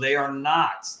rolling. So they are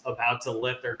not about to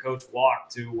let their coach walk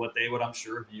to what they would, I'm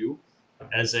sure, view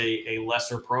as a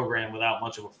lesser program without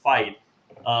much of a fight.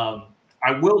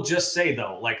 I will just say,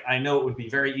 though, I know it would be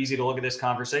very easy to look at this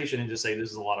conversation and just say this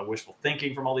is a lot of wishful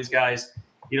thinking from all these guys.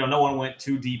 No one went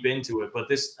too deep into it. But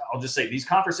I'll just say these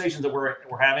conversations that we're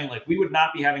having, we would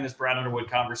not be having this Brad Underwood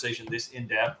conversation this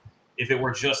in-depth if it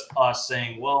were just us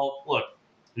saying, well, look,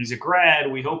 he's a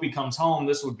grad. We hope he comes home.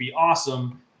 This would be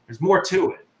awesome. There's more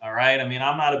to it, all right? I mean,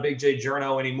 I'm not a big J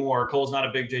Journo anymore. Cole's not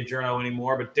a big J Journo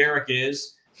anymore, but Derek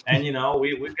is. And,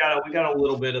 we've got a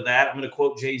little bit of that. I'm going to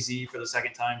quote Jay-Z for the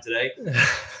second time today.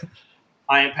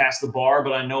 I ain't past the bar,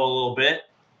 but I know a little bit,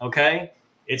 okay?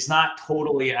 it's not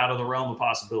totally out of the realm of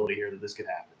possibility here that this could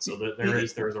happen. So there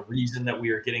is a reason that we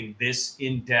are getting this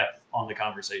in depth on the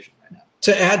conversation right now.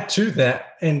 To add to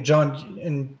that, and John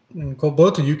and Cole,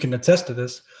 both of you can attest to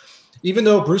this, even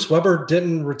though Bruce Weber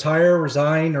didn't retire,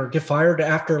 resign, or get fired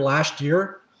after last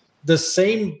year, the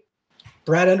same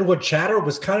Brad Underwood chatter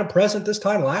was kind of present this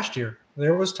time last year.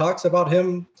 There was talks about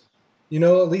him,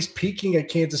 at least peaking at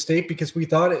Kansas State because we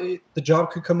thought the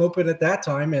job could come open at that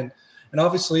time. And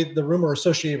obviously the rumor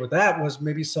associated with that was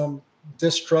maybe some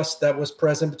distrust that was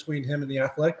present between him and the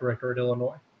athletic director at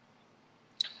Illinois.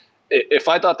 If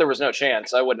I thought there was no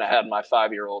chance, I wouldn't have had my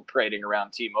 5-year-old parading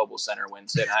around T-Mobile Center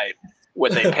Wednesday night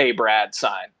with a "Pay Brad"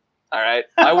 sign. All right.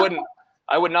 I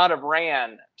would not have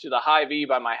ran to the Hy-Vee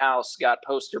by my house, got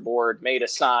poster board, made a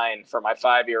sign for my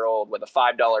 5-year-old with a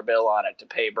 $5 bill on it to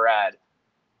pay Brad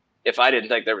if I didn't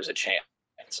think there was a chance.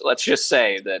 Let's just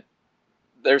say that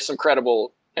there's some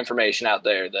credible information out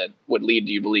there that would lead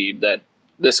you to believe that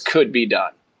this could be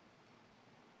done.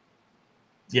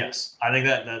 Yes, I think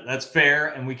that's fair,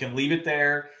 and we can leave it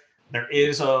there. There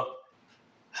is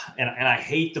and I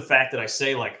hate the fact that I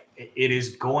say it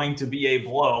is going to be a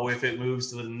blow if it moves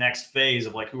to the next phase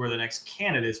of who are the next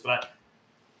candidates. But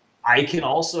I can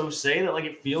also say that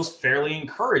it feels fairly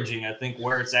encouraging. I think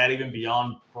where it's at even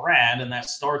beyond Brad, and that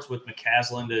starts with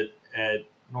McCasland at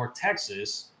North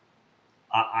Texas.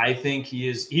 I think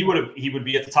he would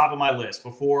be at the top of my list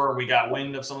before we got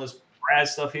wind of some of this Brad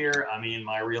stuff here. I mean,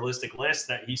 my realistic list,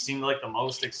 that he seemed like the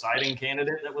most exciting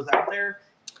candidate that was out there.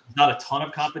 Not a ton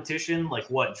of competition.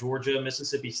 Georgia,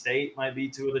 Mississippi State might be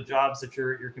two of the jobs that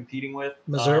you're competing with.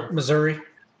 Missouri,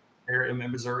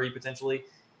 Missouri potentially.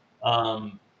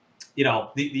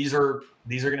 These are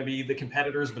going to be the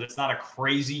competitors, but it's not a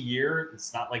crazy year.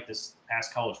 It's not like this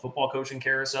past college football coaching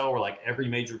carousel where every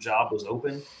major job was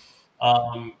open.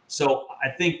 So I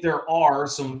think there are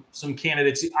some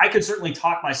candidates. I could certainly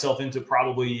talk myself into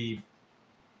probably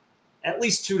at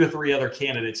least 2 to 3 other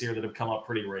candidates here that have come up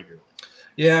pretty regularly.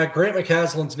 Yeah, Grant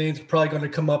McCasland's name's probably going to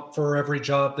come up for every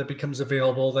job that becomes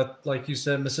available. That, like you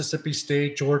said, Mississippi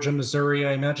State, Georgia, Missouri,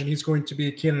 I imagine he's going to be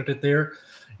a candidate there.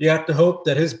 You have to hope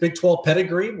that his Big 12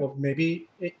 pedigree, well, maybe,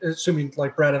 assuming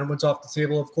Brad Underwood's off the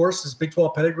table, of course, his Big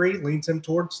 12 pedigree leans him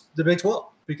towards the Big 12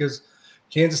 because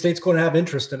Kansas State's going to have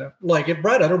interest in him. If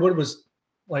Brad Underwood was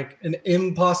an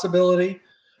impossibility,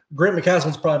 Grant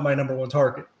McCasland's probably my number 1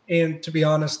 target. And to be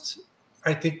honest,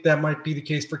 I think that might be the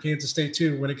case for Kansas State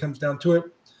too when it comes down to it.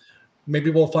 Maybe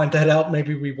we'll find that out.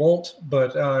 Maybe we won't.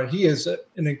 But he is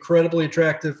an incredibly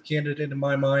attractive candidate in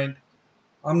my mind.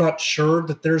 I'm not sure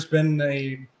that there's been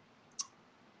a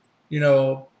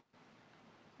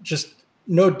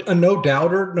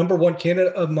no-doubter number 1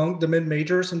 candidate among the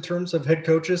mid-majors in terms of head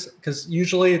coaches, because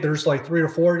usually there's 3 or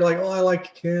 4. You're I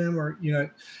like him, or you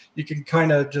can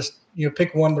kind of just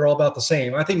pick one. They're all about the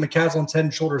same. I think McCasland's head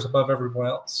and shoulders above everyone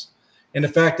else. And the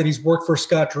fact that he's worked for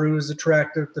Scott Drew is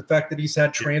attractive. The fact that he's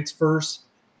had transfers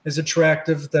is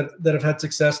attractive that have had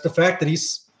success. The fact that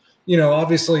he's,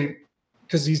 obviously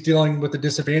because he's dealing with the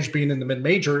disadvantage being in the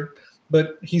mid-major,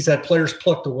 but he's had players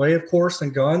plucked away, of course,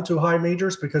 and gone to high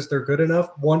majors because they're good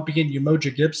enough. One being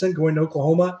Umoja Gibson going to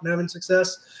Oklahoma and having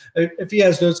success. If he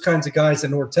has those kinds of guys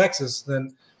in North Texas,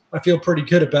 then I feel pretty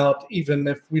good about, even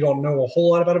if we don't know a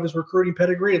whole lot about his recruiting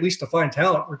pedigree, at least to find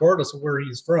talent regardless of where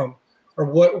he's from or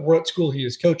what school he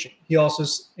is coaching. He also,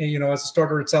 as a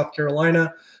starter at South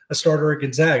Carolina, a starter at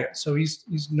Gonzaga. So he's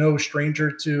no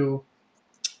stranger to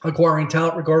acquiring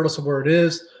talent regardless of where it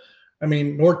is. I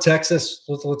mean, North Texas,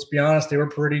 let's be honest, they were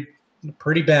pretty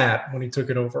bad when he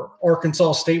took it over.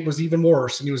 Arkansas State was even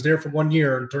worse, and he was there for 1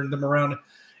 year and turned them around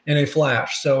in a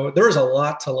flash. So there is a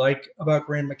lot to like about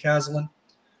Grant McCasland.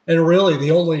 And really, the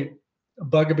only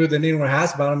bugaboo that anyone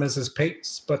has about him is his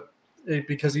pace, but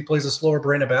because he plays a slower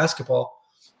brand of basketball.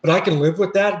 But I can live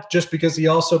with that just because he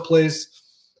also plays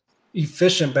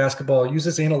efficient basketball,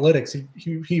 uses analytics.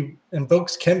 He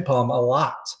invokes KenPom a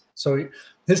lot. So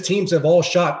his teams have all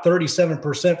shot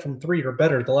 37% from 3 or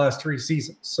better the last 3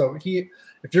 seasons. So if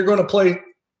you're going to play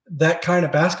that kind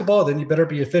of basketball, then you better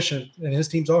be efficient, and his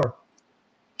teams are.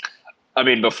 I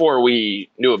mean, before we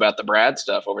knew about the Brad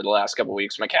stuff over the last couple of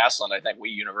weeks, McCasland, I think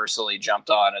we universally jumped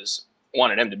on as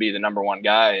wanted him to be the number 1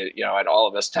 guy. And all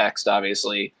of us text,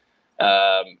 obviously.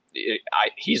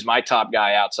 He's my top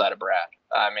guy outside of Brad.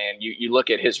 I mean, you look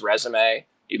at his resume,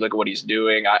 you look at what he's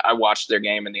doing. I watched their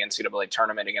game in the NCAA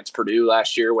tournament against Purdue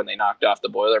last year when they knocked off the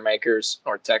Boilermakers.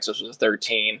 North Texas was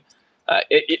 13. I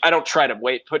don't try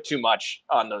to put too much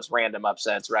on those random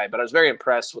upsets, right? But I was very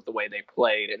impressed with the way they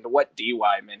played. And to what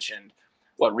DY mentioned,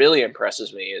 what really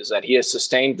impresses me is that he has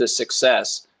sustained this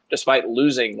success despite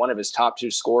losing one of his top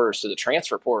 2 scorers to the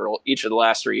transfer portal each of the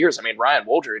last 3 years. I mean, Ryan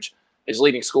Woldridge, his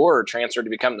leading scorer, transferred to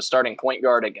become the starting point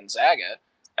guard at Gonzaga.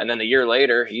 And then the year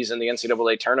later, he's in the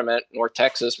NCAA tournament, North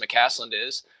Texas, McCasland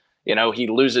is. You know, he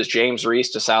loses James Reese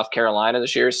to South Carolina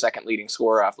this year, second leading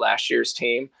scorer off last year's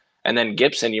team. And then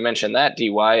Gibson, you mentioned that,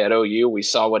 DY at OU. We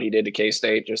saw what he did to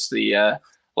K-State just the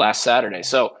last Saturday.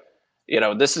 So, you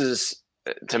know, this is,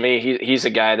 to me, he's a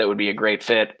guy that would be a great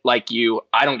fit. Like you,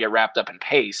 I don't get wrapped up in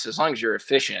pace. As long as you're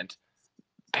efficient,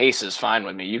 pace is fine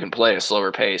with me. You can play a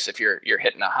slower pace if you're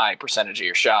hitting a high percentage of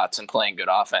your shots and playing good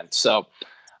offense. So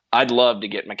I'd love to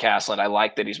get McCasland. I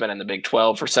like that he's been in the Big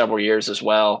 12 for several years as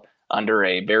well, under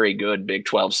a very good Big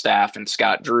 12 staff and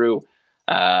Scott Drew.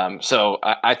 So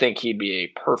I think he'd be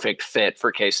a perfect fit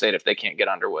for K-State if they can't get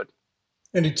Underwood.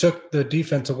 And he took the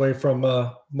defense away from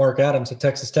Mark Adams at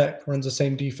Texas Tech, runs the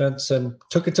same defense, and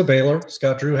took it to Baylor.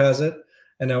 Scott Drew has it,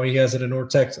 and now he has it in North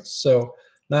Texas. So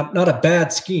not a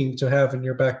bad scheme to have in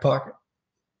your back pocket.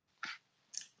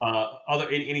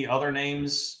 Any other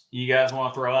names you guys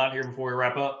want to throw out here before we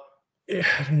wrap up?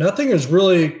 Nothing is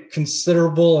really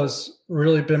considerable has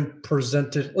really been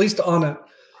presented, at least on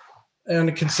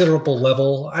a considerable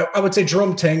level. I would say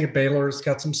Jerome Tang at Baylor has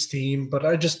got some steam, but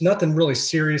nothing really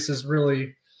serious is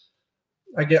really,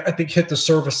 I think, hit the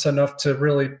surface enough to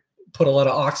really put a lot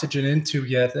of oxygen into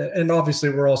yet. And obviously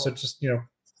we're also just,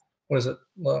 what is it?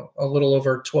 A little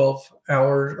over 12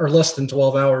 hours or less than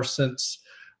 12 hours since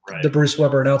the Bruce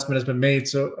Weber announcement has been made.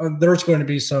 So there's going to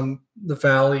be the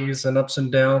valleys and ups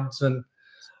and downs and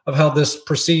of how this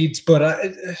proceeds,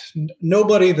 but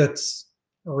nobody that's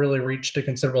really reached a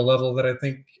considerable level that I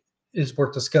think is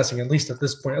worth discussing, at least at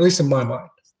this point, at least in my mind.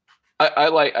 I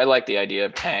like the idea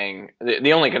of Tang.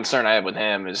 The only concern I have with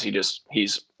him is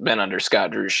he's been under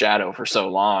Scott Drew's shadow for so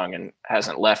long and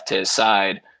hasn't left his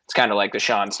side. It's kind of like the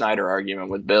Sean Snyder argument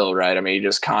with Bill, right? I mean, he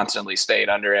just constantly stayed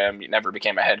under him. He never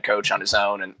became a head coach on his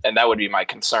own, and that would be my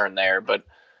concern there. But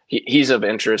he's of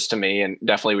interest to me, and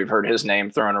definitely we've heard his name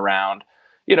thrown around.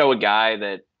 A guy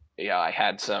that I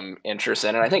had some interest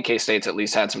in, and I think K-State's at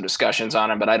least had some discussions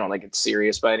on him, but I don't think it's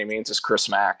serious by any means, is Chris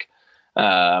Mack.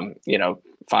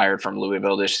 Fired from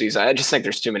Louisville this season. I just think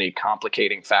there's too many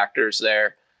complicating factors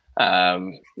there,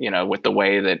 with the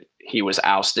way that he was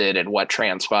ousted and what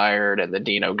transpired and the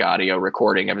Dino Gaudio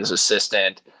recording of his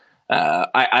assistant.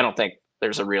 I don't think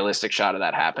there's a realistic shot of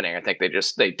that happening. I think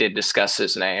they did discuss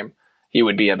his name. He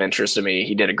would be of interest to me.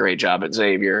 He did a great job at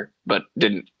Xavier, but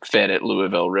didn't fit at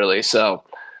Louisville really. So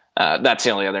that's the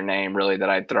only other name really that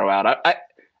I'd throw out.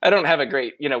 I don't have a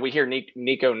great, we hear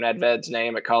Nico Nedved's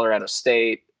name at Colorado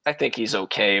State. I think he's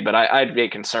okay, but I'd be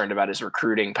concerned about his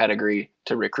recruiting pedigree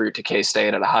to recruit to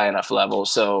K-State at a high enough level.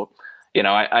 So,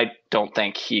 I don't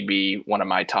think he'd be one of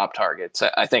my top targets.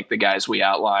 I think the guys we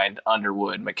outlined,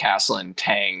 Underwood, McCasland,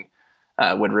 Tang,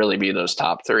 would really be those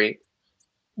top 3.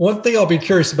 One thing I'll be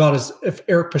curious about is if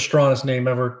Eric Pastrana's name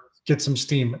ever gets some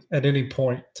steam at any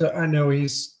point. I know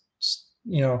he's,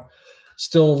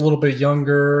 still a little bit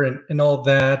younger and all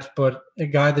that, but a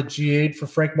guy that GA'd for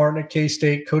Frank Martin at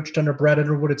K-State, coached under Brad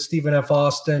Underwood at Stephen F.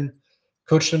 Austin,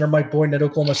 coached under Mike Boynton at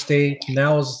Oklahoma State,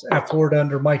 now is at Florida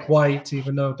under Mike White,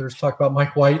 even though there's talk about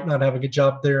Mike White not having a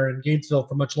job there in Gainesville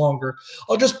for much longer.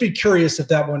 I'll just be curious if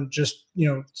that one just,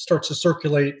 starts to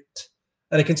circulate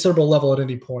at a considerable level at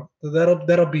any point.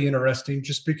 That'll be interesting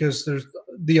just because there's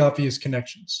the obvious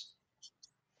connections.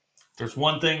 There's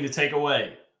one thing to take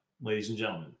away, ladies and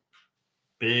gentlemen.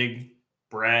 Big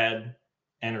Brad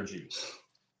energy.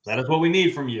 That is what we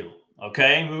need from you.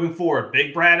 Okay, moving forward,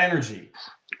 Big Brad energy.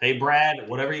 Hey, Brad,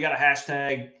 whatever you got a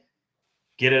hashtag,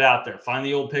 get it out there. Find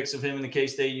the old pics of him in the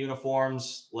K-State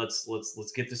uniforms. Let's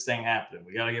get this thing happening.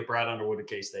 We got to get Brad Underwood to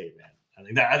K-State, man.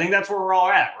 I think that's where we're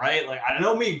all at, right? Like, I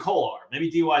know me and Cole are.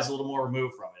 Maybe DY's a little more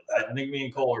removed from it. I think me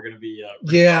and Cole are going to be.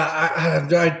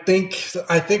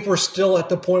 I think we're still at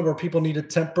the point where people need to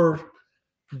temper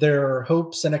their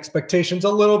hopes and expectations a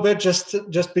little bit,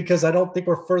 just because I don't think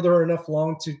we're further enough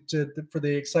along for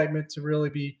the excitement to really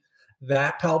be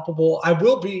that palpable. I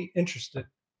will be interested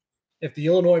if the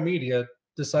Illinois media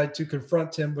decide to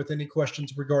confront him with any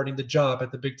questions regarding the job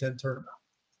at the Big Ten tournament.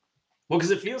 Well,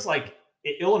 because it feels like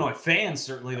Illinois fans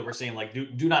certainly that we're seeing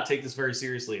do not take this very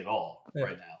seriously at all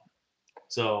right now.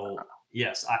 So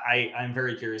yes, I'm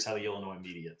very curious how the Illinois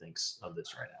media thinks of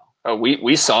this right now. Oh,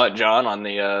 we saw it, John, on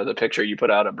the picture you put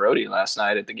out of Brody last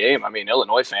night at the game. I mean,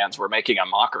 Illinois fans were making a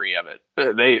mockery of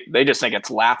it. They just think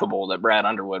it's laughable that Brad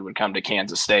Underwood would come to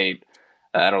Kansas State.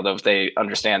 I don't know if they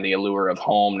understand the allure of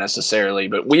home necessarily,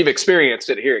 but we've experienced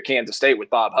it here at Kansas State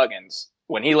with Bob Huggins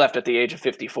when he left at the age of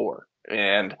 54.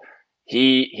 And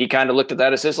he kind of looked at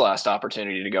that as his last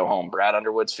opportunity to go home. Brad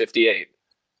Underwood's 58.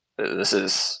 This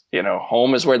is,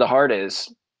 home is where the heart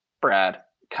is. Brad,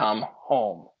 come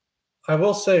home. I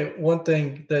will say one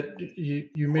thing that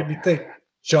you made me think,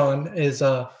 John, is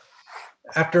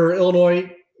after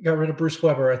Illinois got rid of Bruce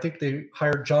Weber, I think they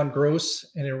hired John Gross,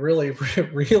 and it really,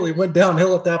 really went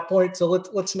downhill at that point. So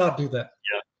let's not do that.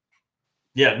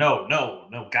 Yeah, no,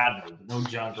 God, no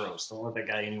John Gross. Don't let that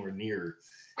guy anywhere near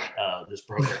this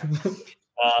program.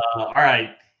 All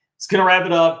right, it's gonna wrap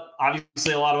it up.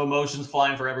 Obviously, a lot of emotions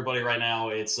flying for everybody right now.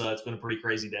 It's been a pretty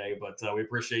crazy day, but we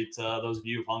appreciate those of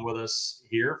you who've hung with us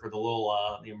here for the little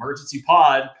the emergency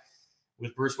pod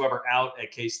with Bruce Weber out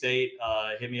at K-State.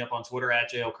 Hit me up on Twitter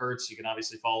at JL Kurtz. You can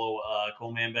obviously follow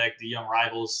Cole Manbeck, the Young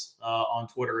Rivals, on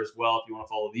Twitter as well if you want to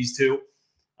follow these two.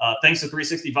 Thanks to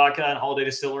 360 Vodka and Holiday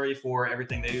Distillery for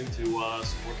everything they do to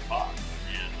support the pod.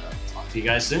 And talk to you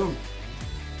guys soon.